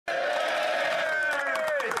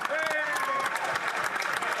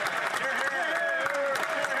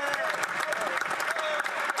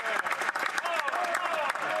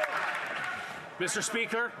Mr.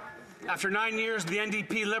 Speaker, after 9 years, the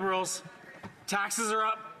NDP Liberals, taxes are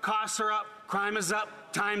up, costs are up, crime is up,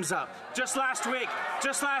 time's up. Just last week,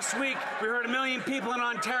 we heard 1 million people in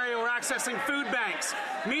Ontario were accessing food banks.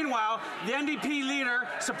 Meanwhile, the NDP leader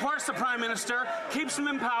supports the Prime Minister, keeps him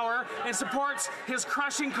in power, and supports his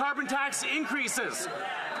crushing carbon tax increases.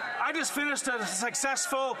 I just finished a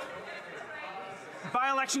successful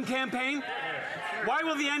by-election campaign. Why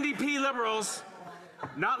will the NDP Liberals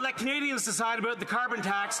not let Canadians decide about the carbon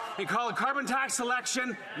tax and call a carbon tax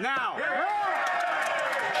election now?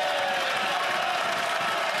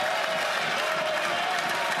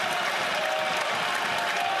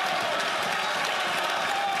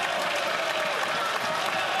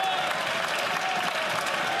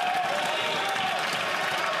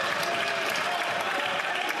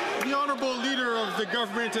 The Honourable Leader of the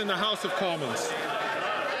Government in the House of Commons.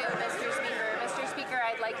 Thank you, Mr. Speaker. Mr. Speaker,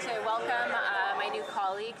 I'd like to welcome my new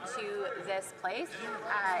colleague to this place.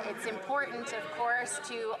 It's important, of course,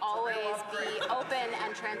 to always be open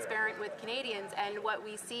and transparent with Canadians, and what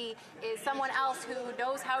we see is someone else who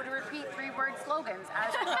knows how to repeat three-word slogans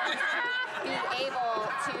as opposed to be able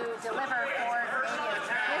to deliver for Canadians.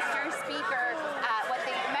 Mr. Speaker, what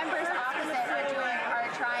the members opposite are doing are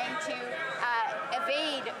trying to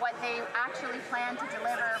evade what they actually plan to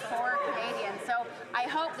deliver for Canadians. So I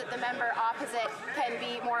hope that the member opposite can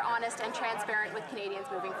be more honest and transparent with Canadians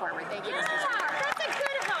moving forward. Thank you, Mr. Speaker. That's a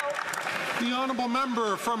good hope. The Honourable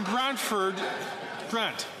Member from Brantford,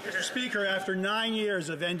 Brent. Mr. Speaker, after 9 years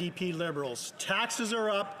of NDP Liberals, taxes are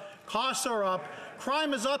up, costs are up,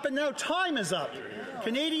 crime is up, and now time is up.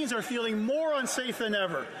 Canadians are feeling more unsafe than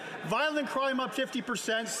ever. Violent crime up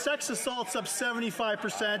 50%, sex assaults up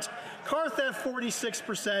 75%, car theft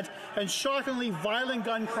 46%, and shockingly violent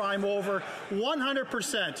gun crime over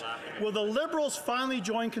 100%. Will the Liberals finally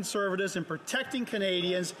join Conservatives in protecting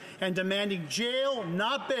Canadians and demanding jail,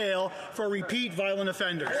 not bail, for repeat violent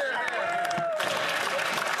offenders?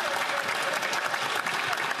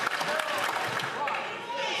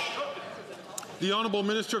 The Honourable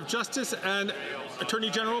Minister of Justice and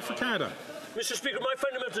Attorney General for Canada. Mr. Speaker, my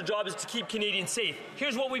fundamental job is to keep Canadians safe.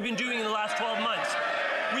 Here's what we've been doing in the last 12 months.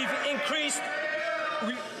 We've increased...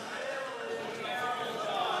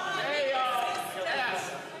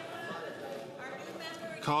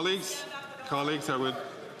 Colleagues, I would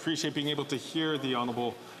appreciate being able to hear the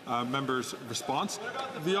Honourable Member's response.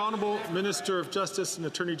 The Honourable Minister of Justice and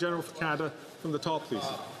Attorney General for Canada, from the top, please.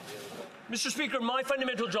 Mr. Speaker, my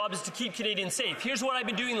fundamental job is to keep Canadians safe. Here's what I've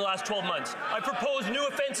been doing the last 12 months. I proposed new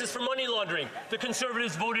offences for money laundering. The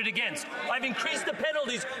Conservatives voted against. I've increased the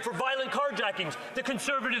penalties for violent carjackings. The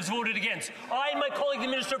Conservatives voted against. I and my colleague, the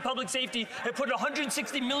Minister of Public Safety, have put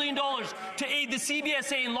 $160 million to aid the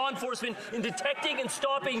CBSA and law enforcement in detecting and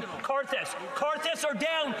stopping car thefts. Car thefts are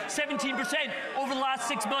down 17% over the last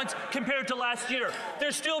 6 months compared to last year.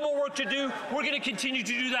 There's still more work to do. We're going to continue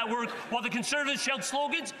to do that work. While the Conservatives shout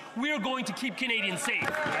slogans, we are going to keep Canadians safe.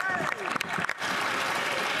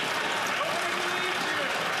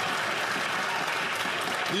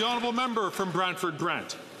 The Honourable Member from Brantford,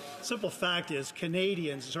 Brent. Simple fact is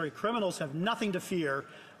criminals have nothing to fear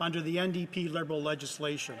under the NDP Liberal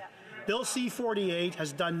legislation. Bill C-48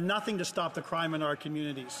 has done nothing to stop the crime in our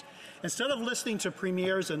communities. Instead of listening to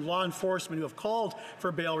premiers and law enforcement who have called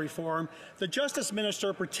for bail reform, the Justice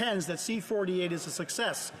Minister pretends that C-48 is a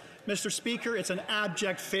success. Mr. Speaker, it's an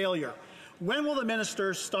abject failure. When will the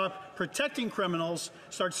minister stop protecting criminals,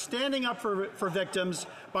 start standing up for victims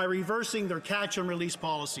by reversing their catch-and-release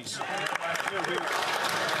policies?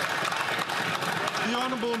 The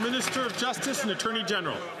Honourable Minister of Justice and Attorney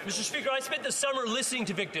General. Mr. Speaker, I spent the summer listening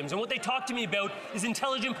to victims, and what they talk to me about is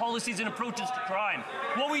intelligent policies and approaches to crime.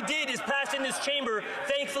 What we did is pass in this chamber,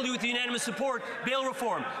 thankfully with unanimous support, bail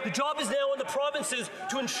reform. The job is now on the provinces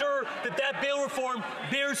to ensure that that bail reform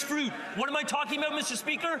bears fruit. What am I talking about, Mr.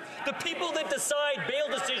 Speaker? The people that decide bail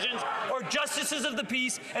decisions are justices of the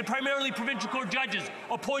peace and primarily provincial court judges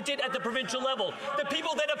appointed at the provincial level. The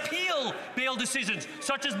people that appeal bail decisions,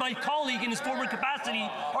 such as my colleague in his former capacity,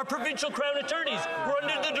 are provincial crown attorneys. We're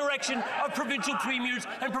under the direction of provincial premiers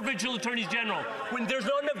and provincial attorneys general. When there's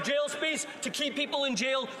not enough jail space to keep people in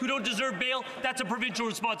jail who don't deserve bail, that's a provincial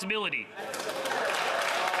responsibility.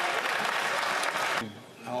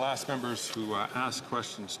 I'll ask members who ask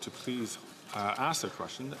questions to please ask their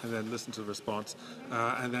question and then listen to the response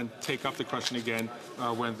and then take up the question again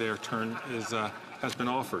when their turn has been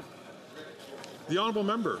offered. The Honourable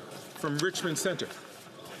Member from Richmond Centre.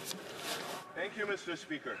 Thank you, Mr.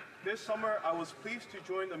 Speaker. This summer, I was pleased to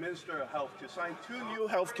join the Minister of Health to sign 2 new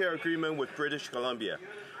healthcare agreements with British Columbia.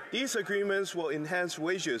 These agreements will enhance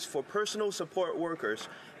wages for personal support workers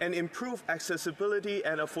and improve accessibility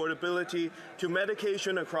and affordability to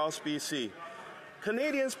medication across BC.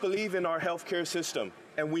 Canadians believe in our healthcare system,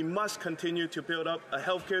 and we must continue to build up a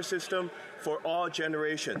healthcare system for all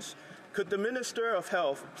generations. Could the Minister of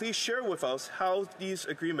Health please share with us how these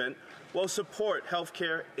agreements will support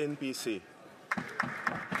healthcare in BC?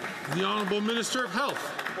 The Honourable Minister of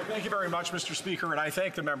Health. Well, thank you very much, Mr. Speaker, and I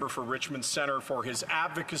thank the member for Richmond Centre for his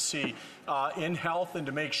advocacy in health and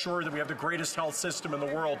to make sure that we have the greatest health system in the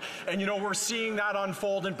world. And, you know, we're seeing that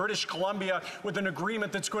unfold in British Columbia with an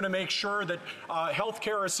agreement that's going to make sure that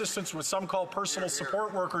healthcare assistants, what some call personal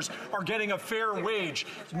support workers, are getting a fair wage,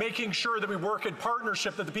 making sure that we work in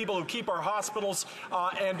partnership, that the people who keep our hospitals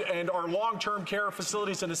and our long-term care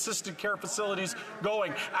facilities and assisted care facilities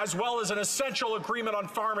going, as well as an essential agreement on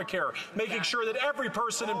pharmacare, making sure that every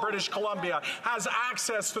person in British Columbia has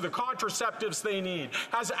access to the contraceptives they need,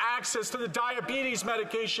 has access to the diabetes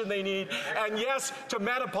medication they need, and yes, to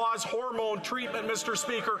menopause hormone treatment, Mr.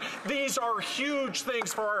 Speaker. These are huge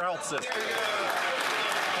things for our health system.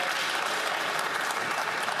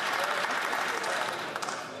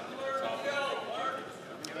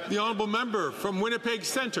 The Honourable Member from Winnipeg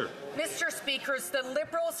Centre. Mr. Speaker, the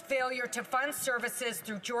Liberals' failure to fund services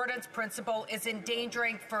through Jordan's Principle is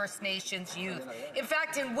endangering First Nations youth. In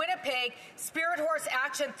fact, in Winnipeg, Spirit Horse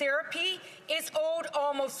Action Therapy is owed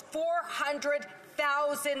almost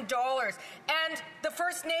 $400,000. And the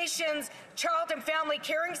First Nations Child and Family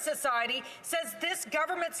Caring Society says this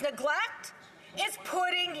government's neglect is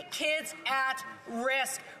putting kids at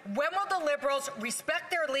risk. When will the Liberals respect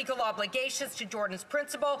their legal obligations to Jordan's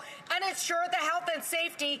Principle and ensure the health and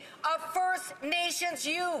safety of First Nations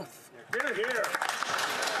youth?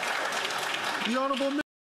 The Honourable